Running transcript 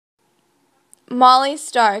Molly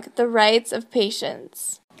Stark, The Rights of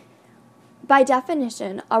Patients. By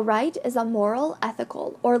definition, a right is a moral,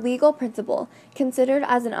 ethical, or legal principle considered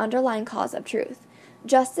as an underlying cause of truth,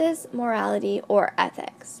 justice, morality, or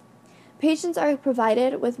ethics. Patients are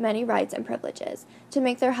provided with many rights and privileges to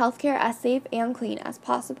make their healthcare as safe and clean as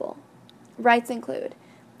possible. Rights include: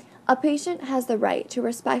 a patient has the right to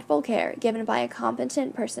respectful care given by a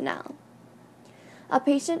competent personnel. A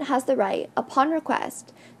patient has the right, upon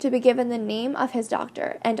request, to be given the name of his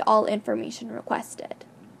doctor and all information requested.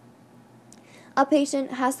 A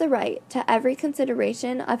patient has the right to every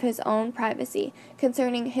consideration of his own privacy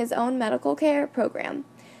concerning his own medical care program.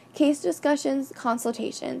 Case discussions,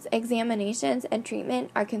 consultations, examinations, and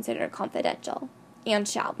treatment are considered confidential, and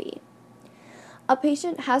shall be. A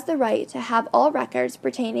patient has the right to have all records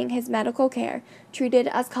pertaining his medical care treated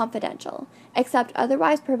as confidential, except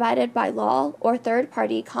otherwise provided by law or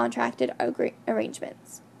third-party contracted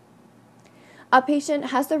arrangements. A patient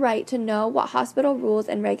has the right to know what hospital rules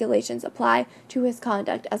and regulations apply to his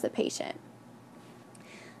conduct as a patient.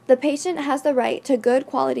 The patient has the right to good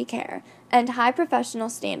quality care and high professional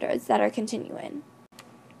standards that are continuing.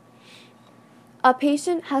 A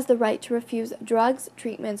patient has the right to refuse drugs,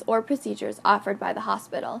 treatments, or procedures offered by the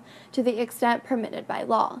hospital to the extent permitted by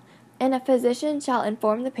law, and a physician shall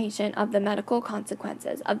inform the patient of the medical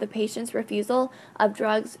consequences of the patient's refusal of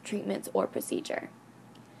drugs, treatments, or procedure.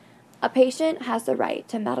 A patient has the right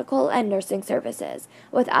to medical and nursing services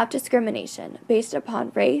without discrimination based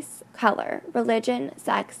upon race, color, religion,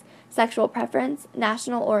 sex, sexual preference,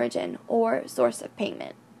 national origin, or source of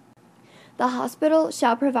payment. The hospital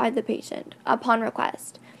shall provide the patient, upon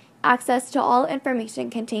request, access to all information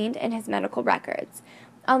contained in his medical records,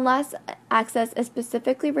 unless access is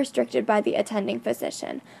specifically restricted by the attending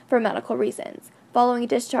physician for medical reasons, following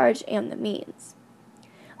discharge and the means.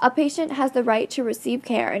 A patient has the right to receive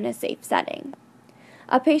care in a safe setting.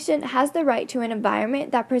 A patient has the right to an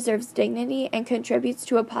environment that preserves dignity and contributes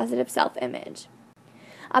to a positive self-image.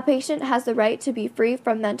 A patient has the right to be free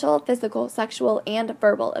from mental, physical, sexual, and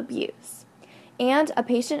verbal abuse. And a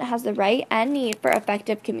patient has the right and need for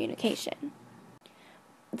effective communication.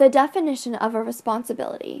 The definition of a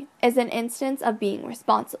responsibility is an instance of being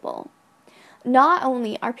responsible. Not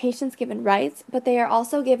only are patients given rights, but they are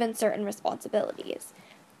also given certain responsibilities.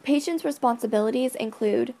 Patients' responsibilities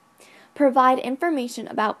include: provide information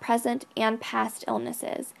about present and past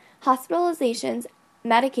illnesses, hospitalizations,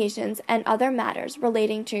 medications, and other matters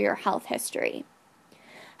relating to your health history.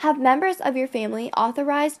 Have members of your family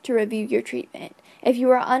authorized to review your treatment if you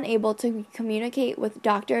are unable to communicate with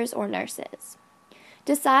doctors or nurses.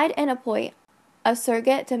 Decide and appoint a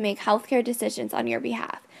surrogate to make healthcare decisions on your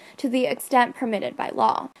behalf to the extent permitted by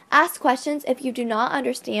law. Ask questions if you do not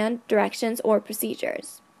understand directions or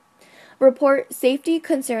procedures. Report safety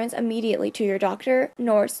concerns immediately to your doctor,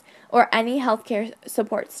 nurse, or any healthcare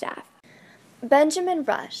support staff. Benjamin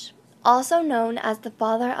Rush, also known as the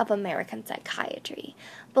father of American psychiatry,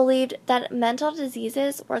 believed that mental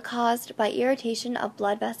diseases were caused by irritation of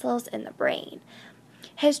blood vessels in the brain.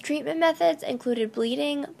 His treatment methods included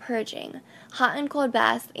bleeding, purging, hot and cold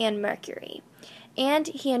baths, and mercury. And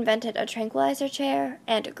he invented a tranquilizer chair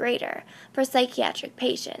and a grater for psychiatric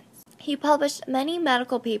patients. He published many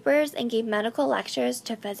medical papers and gave medical lectures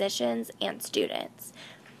to physicians and students.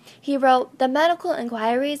 He wrote The Medical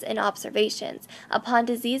Inquiries and Observations upon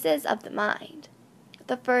Diseases of the Mind,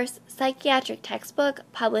 the first psychiatric textbook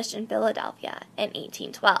published in Philadelphia in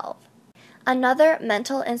 1812. Another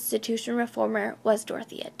mental institution reformer was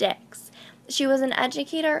Dorothea Dix. She was an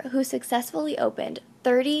educator who successfully opened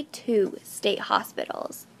 32 state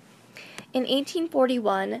hospitals. In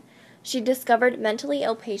 1841, she discovered mentally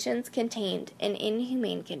ill patients contained in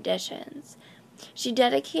inhumane conditions. She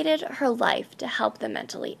dedicated her life to help the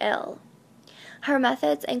mentally ill. Her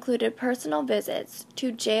methods included personal visits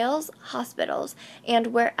to jails, hospitals, and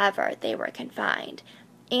wherever they were confined,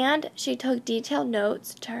 and she took detailed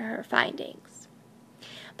notes to her findings.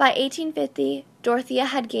 By 1850, Dorothea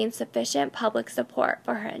had gained sufficient public support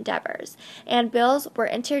for her endeavors, and bills were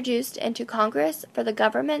introduced into Congress for the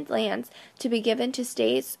government lands to be given to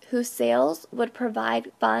states whose sales would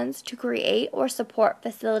provide funds to create or support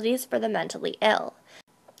facilities for the mentally ill.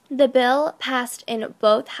 The bill passed in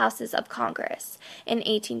both houses of Congress in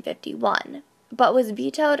 1851, but was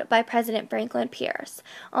vetoed by President Franklin Pierce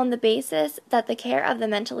on the basis that the care of the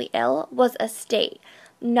mentally ill was a state,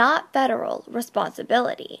 not federal,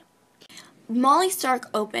 responsibility. Molly Stark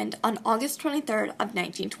opened on August 23rd of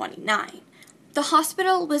 1929. The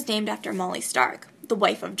hospital was named after Molly Stark, the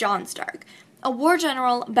wife of John Stark, a war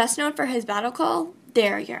general best known for his battle call,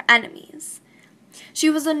 "They're your enemies." She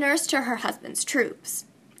was a nurse to her husband's troops.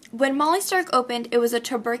 When Molly Stark opened, it was a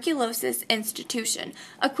tuberculosis institution,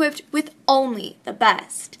 equipped with only the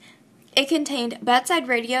best. It contained bedside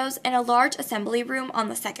radios and a large assembly room on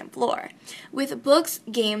the second floor, with books,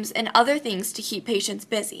 games, and other things to keep patients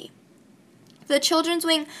busy. The children's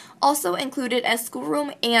wing also included a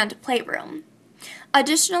schoolroom and playroom.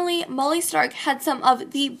 Additionally, Molly Stark had some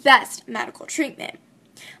of the best medical treatment.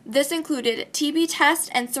 This included TB tests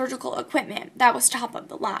and surgical equipment that was top of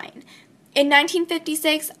the line. In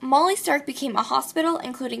 1956, Molly Stark became a hospital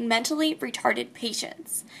including mentally retarded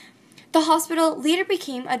patients. The hospital later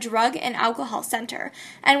became a drug and alcohol center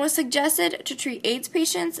and was suggested to treat AIDS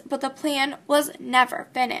patients, but the plan was never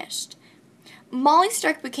finished. Molly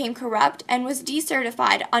Stark became corrupt and was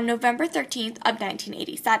decertified on November 13th of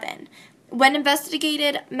 1987. When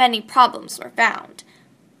investigated, many problems were found.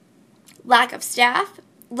 Lack of staff,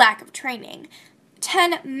 lack of training.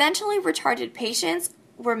 10 mentally retarded patients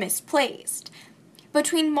were misplaced.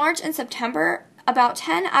 Between March and September, about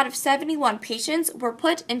 10 out of 71 patients were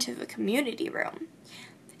put into the community room.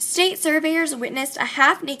 State surveyors witnessed a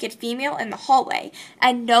half-naked female in the hallway,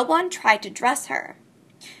 and no one tried to dress her.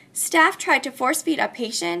 Staff tried to force-feed a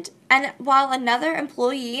patient, and while another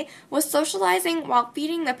employee was socializing while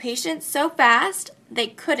feeding the patient so fast they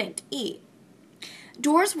couldn't eat.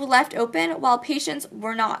 Doors were left open while patients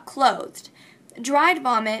were not clothed. Dried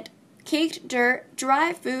vomit, caked dirt,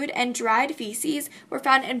 dry food, and dried feces were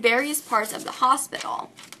found in various parts of the hospital.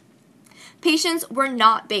 Patients were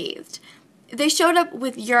not bathed. They showed up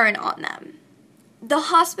with urine on them. The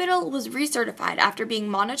hospital was recertified after being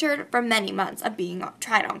monitored for many months of being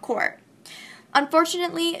tried on court.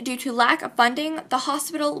 Unfortunately, due to lack of funding, the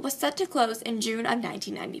hospital was set to close in June of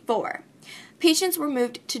 1994. Patients were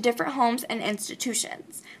moved to different homes and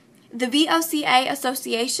institutions. The VOCA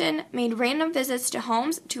Association made random visits to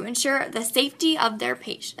homes to ensure the safety of their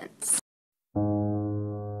patients.